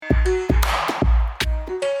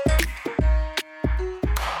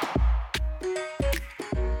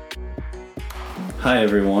Hi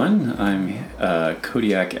everyone, I'm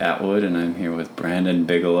Kodiak Atwood and I'm here with Brandon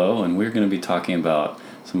Bigelow and we're going to be talking about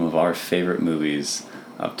some of our favorite movies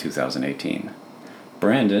of 2018.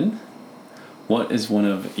 Brandon, what is one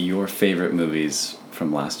of your favorite movies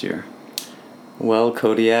from last year? Well,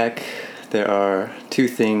 Kodiak, there are two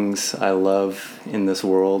things I love in this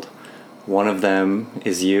world. One of them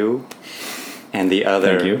is you, and the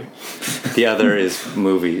other Thank you. the other is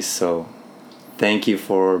movies. So thank you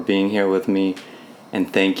for being here with me.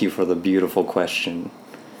 And thank you for the beautiful question.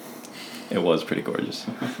 It was pretty gorgeous.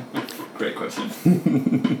 Great question.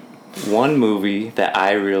 One movie that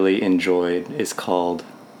I really enjoyed is called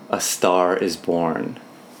A Star is Born.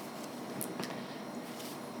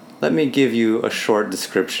 Let me give you a short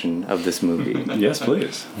description of this movie. Yes,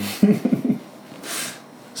 please.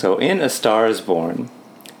 So in A Star is Born,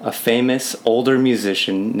 a famous older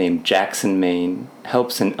musician named Jackson Maine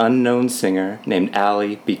helps an unknown singer named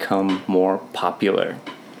Allie become more popular.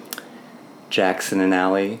 Jackson and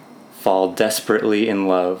Allie fall desperately in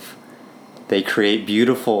love. They create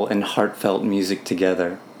beautiful and heartfelt music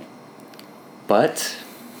together. But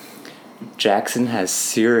Jackson has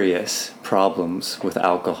serious problems with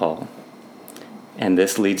alcohol, and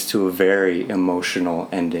this leads to a very emotional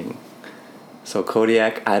ending. So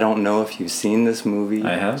Kodiak, I don't know if you've seen this movie.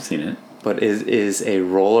 I have seen it. But it is a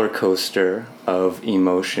roller coaster of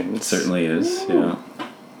emotions. It certainly is, yeah.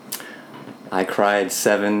 I cried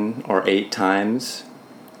 7 or 8 times.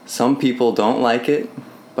 Some people don't like it,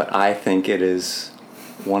 but I think it is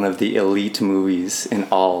one of the elite movies in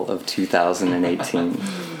all of 2018.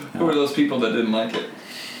 Who are those people that didn't like it?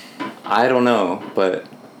 I don't know, but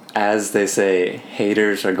as they say,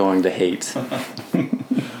 haters are going to hate.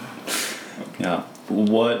 Yeah.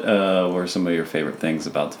 What were some of your favorite things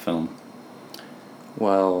about the film?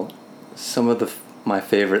 Well, some of my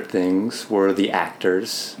favorite things were the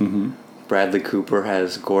actors. Mm-hmm. Bradley Cooper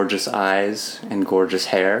has gorgeous eyes and gorgeous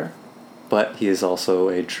hair, but he is also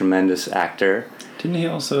a tremendous actor. Didn't he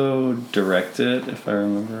also direct it, if I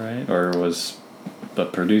remember right? Or was the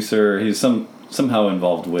producer? He's somehow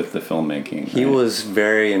involved with the filmmaking. He right? was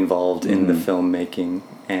very involved in the filmmaking,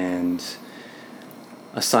 and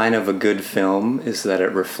a sign of a good film is that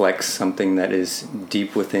it reflects something that is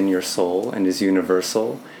deep within your soul and is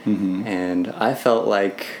universal. Mm-hmm. And I felt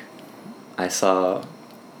like I saw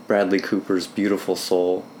Bradley Cooper's beautiful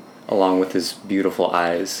soul along with his beautiful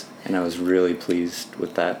eyes, and I was really pleased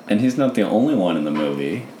with that. And he's not the only one in the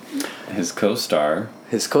movie. His co-star.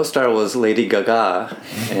 His co-star was Lady Gaga,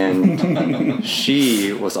 and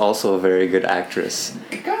she was also a very good actress.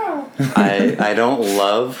 I don't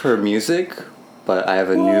love her music, but I have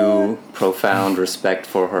a new profound respect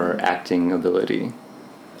for her acting ability.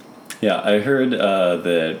 Yeah, I heard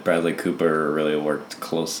that Bradley Cooper really worked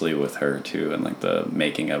closely with her too, and like the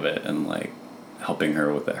making of it, and like helping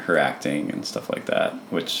her with her acting and stuff like that,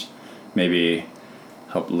 which maybe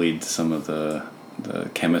helped lead to some of the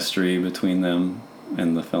chemistry between them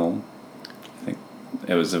in the film. I think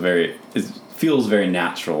it feels very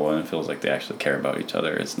natural, and it feels like they actually care about each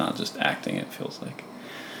other. It's not just acting, it feels like.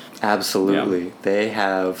 Absolutely. Yeah. They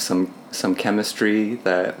have some chemistry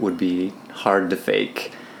that would be hard to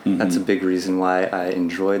fake. Mm-hmm. That's a big reason why I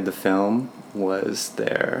enjoyed the film, was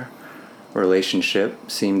their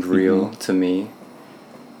relationship seemed real to me.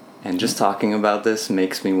 And just talking about this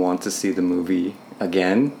makes me want to see the movie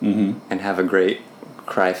again and have a great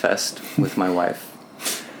cry fest with my wife.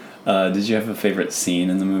 Did you have a favorite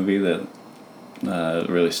scene in the movie that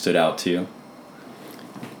really stood out to you?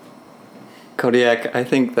 Kodiak, I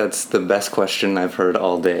think that's the best question I've heard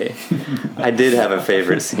all day. I did have a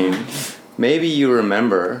favorite scene. Maybe you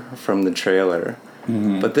remember from the trailer,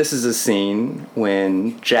 but this is a scene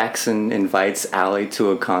when Jackson invites Allie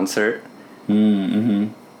to a concert. Mm-hmm.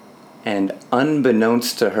 And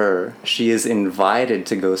unbeknownst to her, she is invited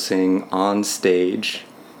to go sing on stage.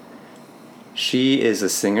 She is a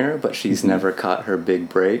singer, but she's never caught her big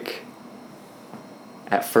break.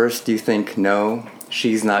 At first you think, no,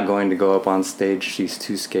 she's not going to go up on stage, she's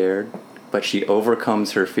too scared. But she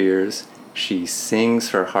overcomes her fears, she sings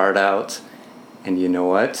her heart out, and you know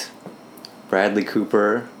what? Bradley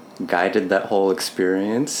Cooper guided that whole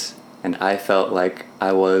experience, and I felt like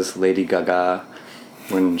I was Lady Gaga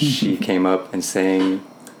when she came up and sang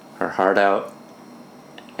her heart out,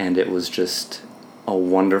 and it was just a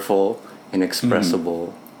wonderful,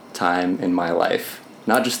 inexpressible time in my life.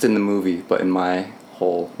 Not just in the movie, but in my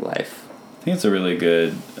whole life. I think it's a really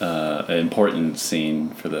good, important scene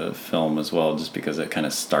for the film as well, just because it kind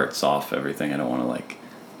of starts off everything. I don't want to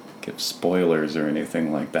give spoilers or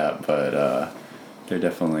anything like that, but there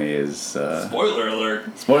definitely is. Spoiler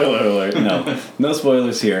alert. Spoiler alert! No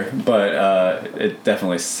spoilers here, but it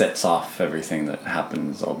definitely sets off everything that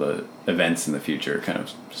happens. All the events in the future kind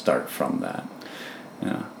of start from that.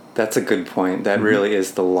 Yeah. That's a good point. That really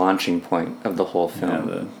is the launching point of the whole film. Yeah,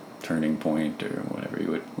 the turning point or whatever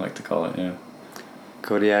you would like to call it. Yeah.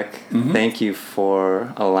 Kodiak, thank you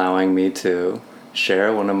for allowing me to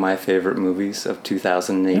share one of my favorite movies of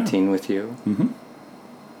 2018 with you. Mm-hmm.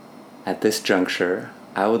 At this juncture,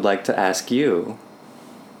 I would like to ask you,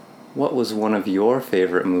 what was one of your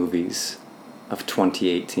favorite movies of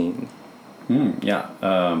 2018?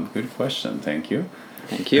 Good question. Thank you.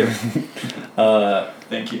 Thank you.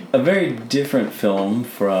 Thank you. A very different film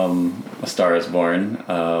from A Star is Born.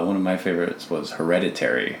 One of my favorites was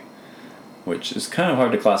Hereditary, which is kind of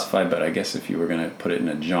hard to classify, but I guess if you were going to put it in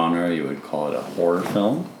a genre, you would call it a horror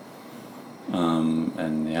film.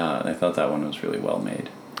 I thought that one was really well made.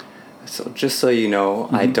 So just so you know,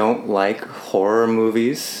 I don't like horror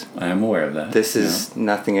movies. I am aware of that. This is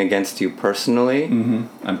nothing against you personally.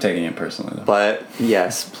 I'm taking it personally, though. But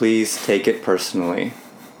yes, please take it personally.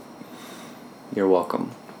 You're welcome.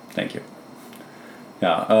 Thank you.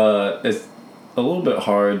 Yeah, it's a little bit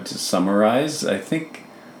hard to summarize. I think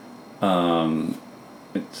it's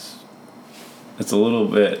a little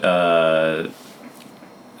bit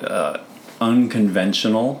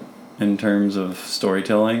unconventional in terms of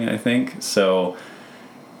storytelling, I think. So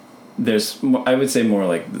I would say more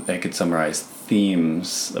like I could summarize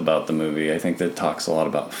themes about the movie. I think that it talks a lot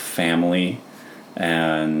about family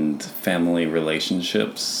and family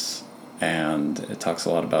relationships, and it talks a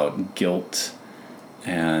lot about guilt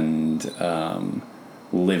and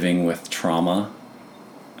living with trauma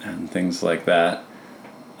and things like that.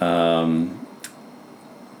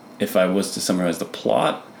 If I was to summarize the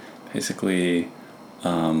plot, basically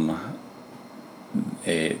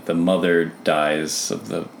the mother dies of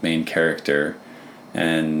the main character,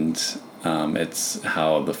 and it's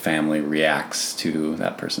how the family reacts to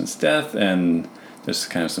that person's death, and there's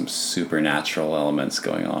kind of some supernatural elements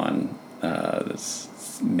going on. This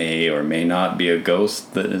may or may not be a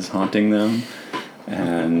ghost that is haunting them,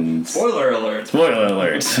 and Spoiler alert.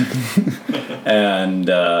 and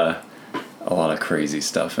a lot of crazy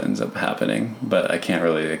stuff ends up happening, but I can't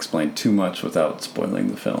really explain too much without spoiling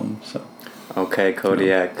the film. So, okay,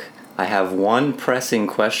 Kodiak, I have one pressing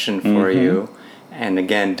question for you, and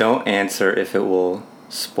again, don't answer if it will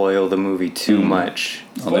spoil the movie too much.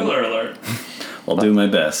 Spoiler alert. I'll do my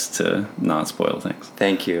best to not spoil things.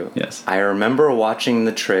 Thank you. Yes. I remember watching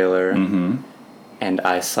the trailer, and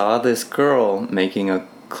I saw this girl making a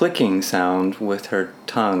clicking sound with her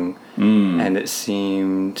tongue, and it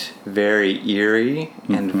seemed very eerie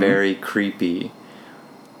and very creepy.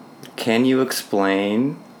 Can you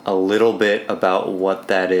explain a little bit about what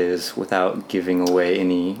that is without giving away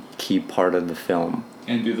any key part of the film?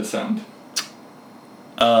 And do the sound.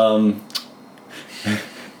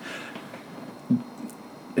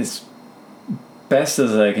 As best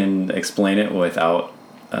as I can explain it without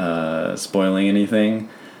spoiling anything.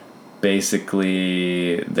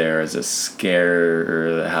 Basically, there's a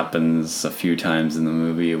scare that happens a few times in the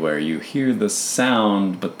movie where you hear the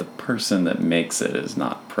sound, but the person that makes it is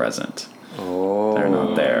not present. Oh. They're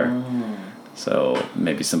not there. So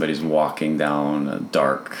maybe somebody's walking down a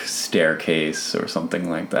dark staircase or something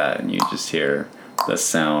like that, and you just hear the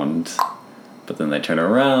sound, but then they turn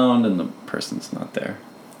around and the person's not there.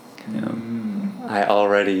 Yeah. I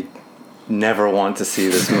already never want to see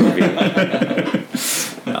this movie.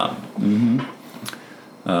 Yeah.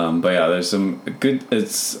 But yeah, there's some good.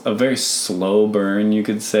 It's a very slow burn, you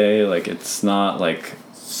could say. Like, it's not like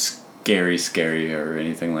scary or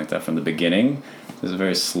anything like that from the beginning. There's a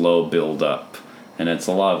very slow build up, and it's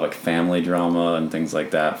a lot of like family drama and things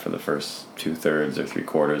like that for the first 2/3 or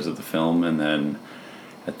 3/4 of the film, and then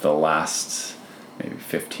at the last maybe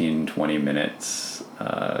 15-20 minutes,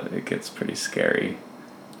 it gets pretty scary.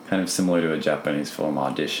 Kind of similar to a Japanese film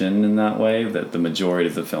Audition in that way, that the majority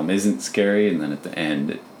of the film isn't scary, and then at the end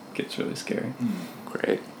it gets really scary.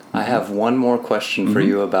 Great. I have one more question for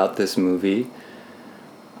you about this movie.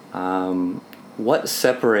 What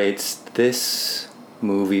separates this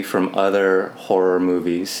movie from other horror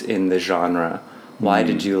movies in the genre? Why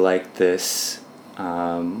did you like this?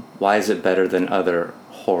 Why is it better than other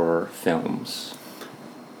horror films?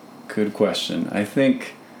 Good question. I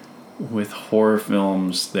think with horror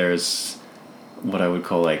films, there's what I would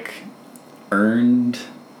call like earned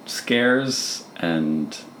scares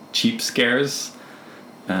and cheap scares.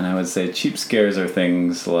 And I would say cheap scares are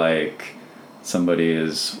things like somebody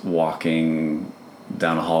is walking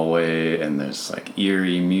down a hallway and there's like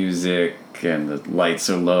eerie music and the lights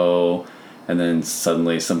are low and then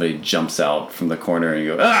suddenly somebody jumps out from the corner and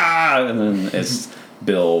you go, ah! And then it's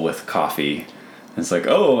Bill with coffee. And it's like,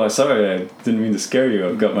 oh, sorry, I didn't mean to scare you.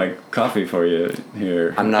 I've got my coffee for you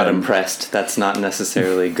here. I'm not impressed. That's not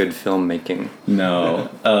necessarily good filmmaking. No.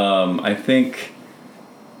 I think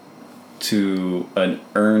to an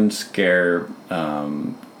earned scare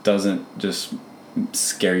doesn't just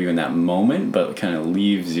scare you in that moment, but kind of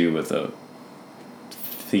leaves you with a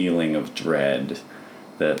feeling of dread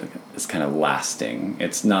that is kind of lasting.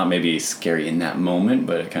 It's not maybe scary in that moment,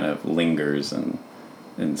 but it kind of lingers and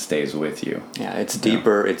stays with you. Yeah, it's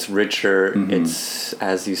deeper, it's richer, it's,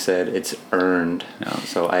 as you said, it's earned. Yeah.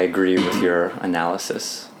 So I agree with your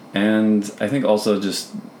analysis. And I think also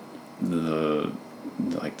just the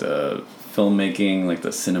filmmaking, like the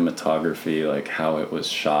cinematography, like how it was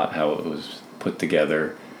shot, how it was put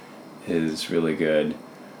together is really good.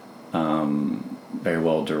 Very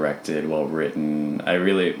well directed, well written.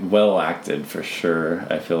 Well acted for sure.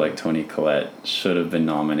 I feel like Toni Collette should have been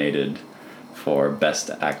nominated for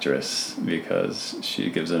Best Actress because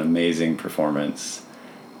she gives an amazing performance,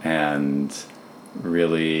 and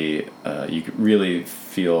really you could really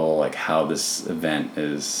feel like how this event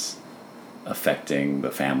is affecting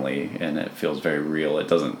the family, and it feels very real. It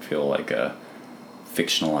doesn't feel like a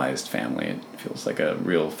fictionalized family. It feels like a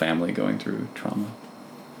real family going through trauma.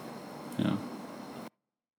 Yeah.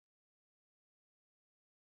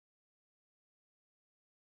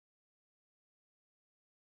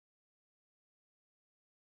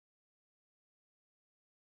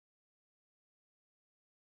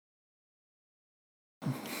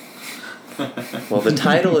 Well, the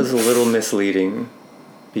title is a little misleading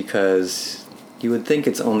because you would think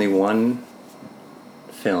it's only one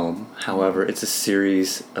film. However, it's a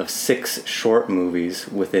series of 6 short movies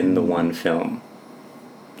within the one film.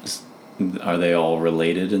 Are they all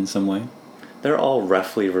related in some way? They're all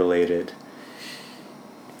roughly related.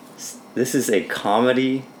 This is a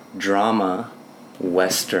comedy, drama,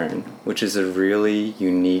 western, which is a really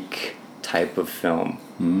unique type of film.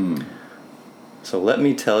 So let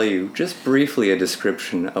me tell you just briefly a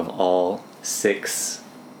description of all 6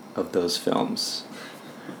 of those films.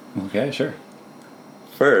 Okay, sure.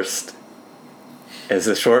 First is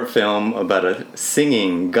a short film about a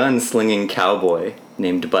singing, gun-slinging cowboy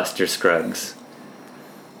named Buster Scruggs.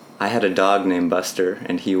 I had a dog named Buster,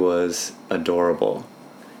 and he was adorable.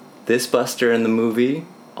 This Buster in the movie,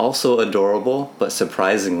 also adorable, but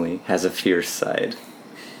surprisingly has a fierce side.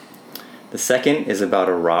 The second is about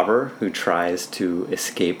a robber who tries to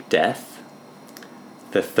escape death.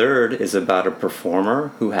 The third is about a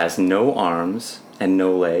performer who has no arms and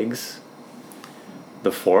no legs.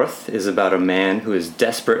 The fourth is about a man who is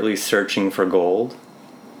desperately searching for gold.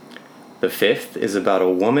 The fifth is about a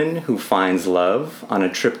woman who finds love on a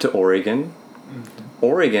trip to Oregon.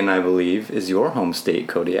 Oregon, I believe, is your home state,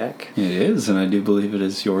 Kodiak. It is, and I do believe it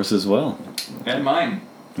is yours as well. And mine.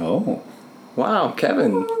 Oh. Wow,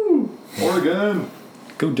 Kevin. Woo! Oregon!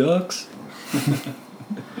 Go Ducks!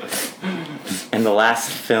 And the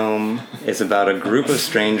last film is about a group of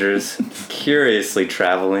strangers curiously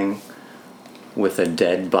traveling with a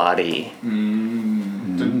dead body.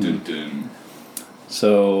 Dun, dun, dun.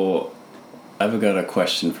 So, I've got a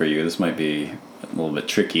question for you. This might be a little bit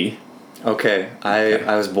tricky. Okay,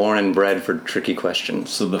 I was born and bred for tricky questions.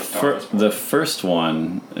 So the first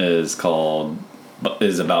one is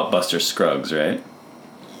about Buster Scruggs, right?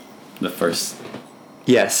 The first.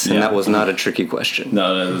 Yes, and Yeah. that was not a tricky question.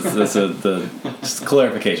 No, that's just a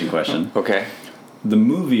clarification question. Okay, The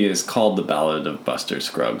movie is called The Ballad of Buster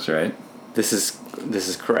Scruggs, right? this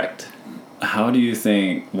is correct. Why do you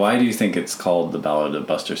think it's called The Ballad of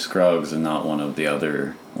Buster Scruggs and not one of the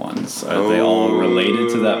other ones? Are they all related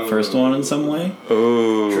to that first one in some way?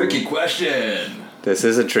 Oh, Tricky question! this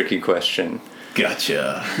is a tricky question.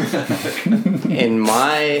 Gotcha. In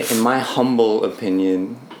my humble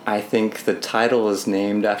opinion, I think the title is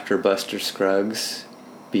named after Buster Scruggs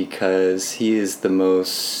because he is the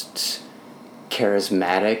most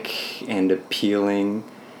charismatic and appealing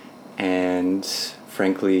and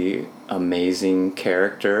frankly amazing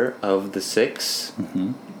character of the 6.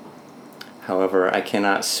 Mm-hmm. However, I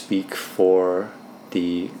cannot speak for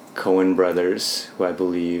the Coen brothers, who I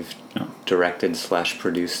believe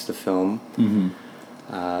directed/produced the film.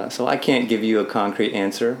 Mm-hmm. So I can't give you a concrete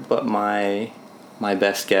answer, but my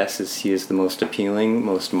best guess is he is the most appealing,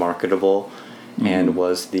 most marketable, and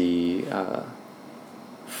was the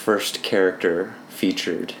first character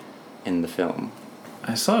featured in the film.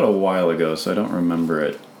 I saw it a while ago, so I don't remember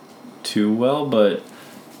it too well, but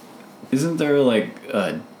isn't there like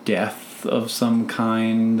a death of some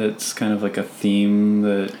kind that's kind of like a theme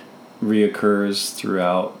that reoccurs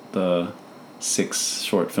throughout the 6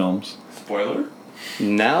 short films. Spoiler?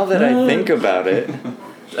 Now that I think about it,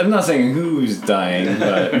 I'm not saying who's dying,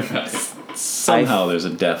 but somehow there's a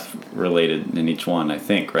death related in each one, I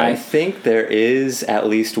think, right? I think there is at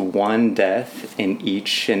least one death in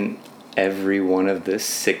each and every one of the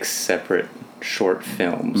 6 separate short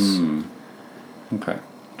films. Okay,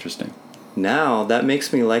 interesting. Now that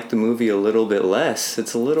makes me like the movie a little bit less.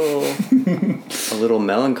 It's a little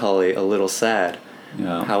melancholy, a little sad.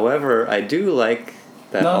 Yeah. However, I do like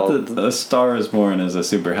that. Not that A Star Is Born is a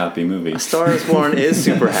super happy movie. A Star Is Born is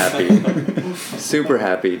super happy. Super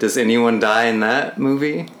happy. Does anyone die in that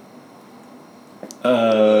movie?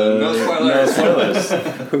 No spoilers. No spoilers.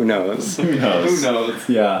 Who knows? Who knows? Who knows?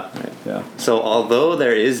 Yeah. Yeah. So although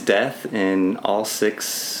there is death in all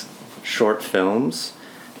 6 short films,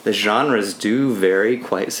 the genres do vary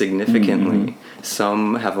quite significantly.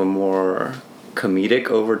 Some have a more comedic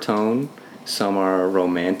overtone, some are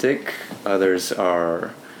romantic, others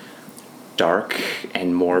are dark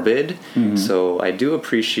and morbid. So I do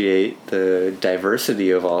appreciate the diversity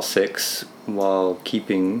of all 6 while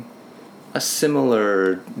keeping a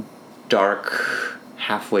similar dark,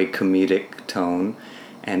 halfway comedic tone.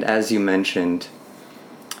 And as you mentioned,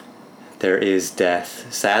 there is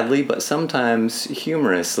death, sadly, but sometimes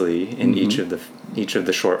humorously in each of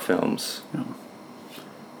the short films. Yeah.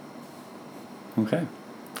 Okay.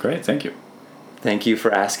 Great. Thank you. Thank you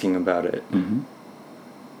for asking about it.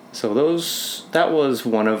 So that was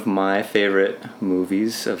one of my favorite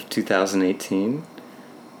movies of 2018.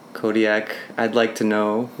 Kodiak, I'd like to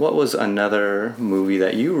know, what was another movie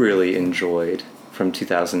that you really enjoyed from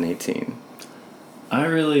 2018? I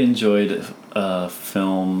really enjoyed a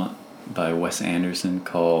film by Wes Anderson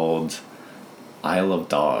called Isle of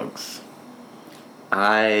Dogs.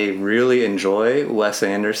 I really enjoy Wes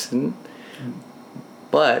Anderson,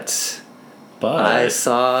 but I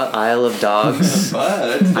saw Isle of Dogs.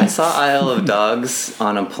 I saw Isle of Dogs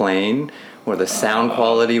on a plane where the sound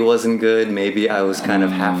quality wasn't good. Maybe I was kind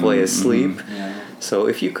of halfway asleep. So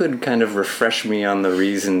if you could kind of refresh me on the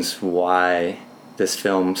reasons why this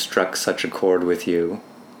film struck such a chord with you,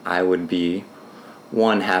 I would be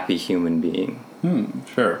one happy human being.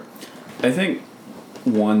 Sure. I think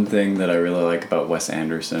one thing that I really like about Wes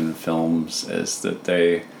Anderson films is that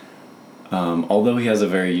they, although he has a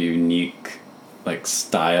very unique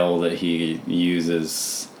style that he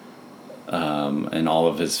uses in all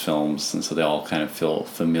of his films, and so they all kind of feel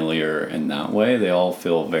familiar in that way. They all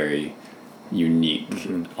feel very unique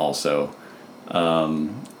also.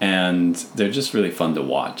 And they're just really fun to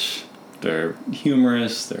watch. They're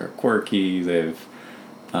humorous, they're quirky, they're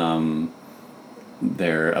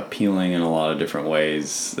appealing in a lot of different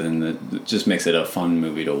ways, and it just makes it a fun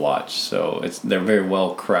movie to watch. So they're very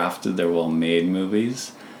well crafted, they're well made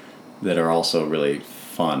movies that are also really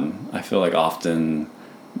fun. I feel like often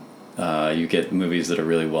you get movies that are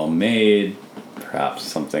really well made, perhaps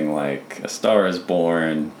something like A Star Is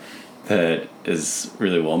Born, that is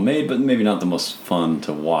really well made, but maybe not the most fun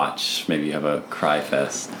to watch. Maybe you have a cry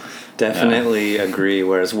fest. Definitely agree.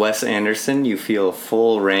 Whereas Wes Anderson, you feel a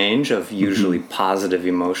full range of usually positive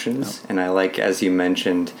emotions. And I like, as you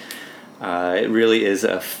mentioned, it really is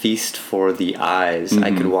a feast for the eyes. I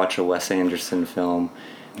could watch a Wes Anderson film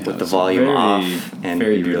with the volume off and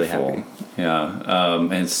be really happy. Yeah,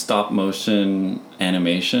 and stop motion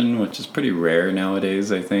animation, which is pretty rare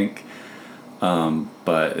nowadays, I think.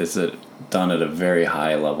 But is it done at a very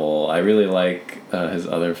high level? I really like his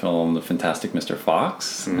other film, The Fantastic Mr.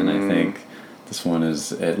 Fox, and I think this one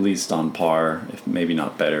is at least on par, if maybe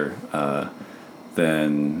not better,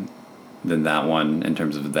 than that one in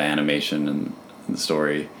terms of the animation and the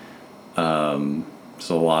story.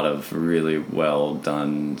 So a lot of really well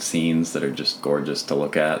done scenes that are just gorgeous to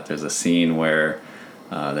look at. There's a scene where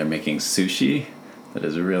they're making sushi that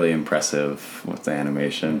is really impressive with the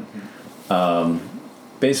animation.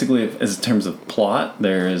 Basically, as in terms of plot,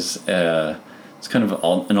 it's kind of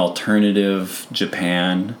an alternative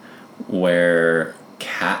Japan where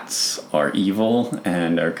cats are evil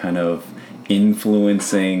and are kind of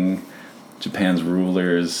influencing Japan's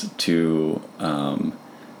rulers to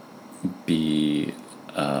be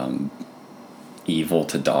evil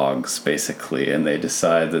to dogs, basically, and they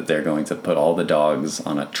decide that they're going to put all the dogs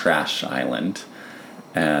on a trash island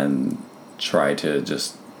and try to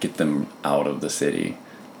just get them out of the city,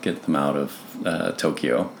 get them out of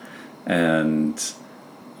Tokyo. And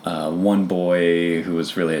one boy who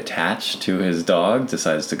was really attached to his dog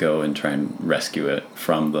decides to go and try and rescue it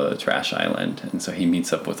from the trash island. And so he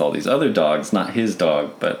meets up with all these other dogs, not his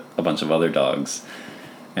dog, but a bunch of other dogs.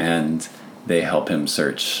 And they help him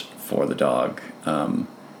search for the dog.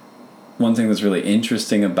 one thing that's really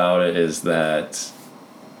interesting about it is that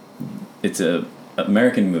it's a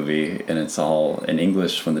American movie and it's all in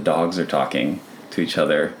English when the dogs are talking to each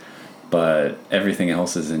other, but everything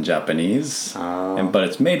else is in Japanese. But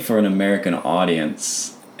it's made for an American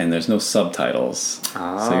audience and there's no subtitles.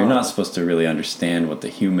 So you're not supposed to really understand what the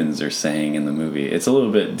humans are saying in the movie. It's a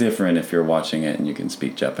little bit different if you're watching it and you can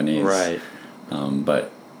speak Japanese. Right.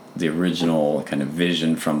 But the original kind of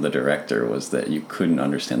vision from the director was that you couldn't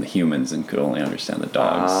understand the humans and could only understand the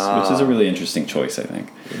dogs, which is a really interesting choice, I think.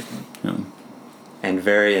 And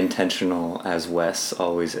very intentional, as Wes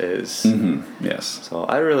always is. Mm-hmm. Yes. So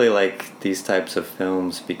I really like these types of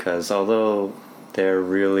films because although they're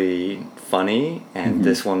really funny, and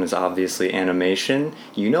this one is obviously animation,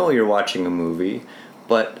 you know you're watching a movie,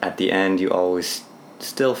 but at the end you always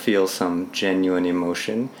still feel some genuine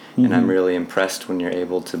emotion, and I'm really impressed when you're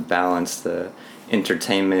able to balance the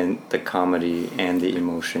entertainment, the comedy, and the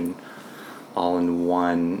emotion all in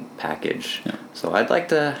one package. Yeah. So I'd like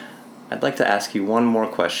to ask you one more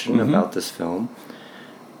question about this film.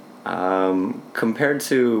 Compared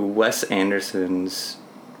to Wes Anderson's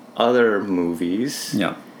other movies,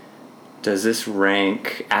 does this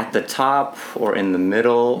rank at the top or in the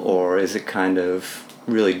middle, or is it kind of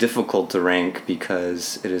really difficult to rank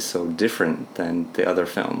because it is so different than the other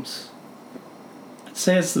films? I'd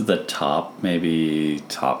say it's the top, maybe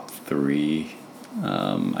top 3.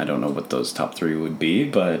 I don't know what those top 3 would be,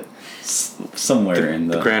 but somewhere in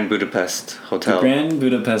the Grand Budapest Hotel. The Grand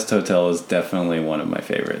Budapest Hotel is definitely one of my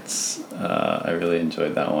favorites. I really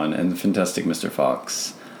enjoyed that one, and Fantastic Mr.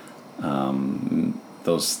 Fox.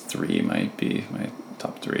 Those 3 might be my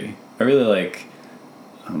top 3. I really like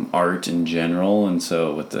art in general, and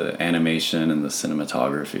so with the animation and the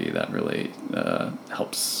cinematography, that really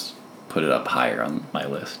helps put it up higher on my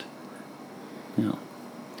list. Yeah.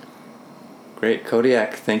 Great.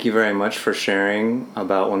 Kodiak, thank you very much for sharing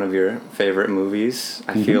about one of your favorite movies.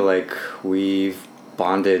 I feel like we've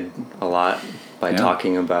bonded a lot by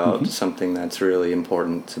talking about something that's really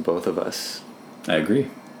important to both of us. I agree.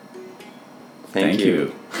 Thank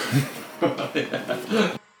you.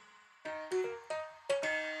 Yeah.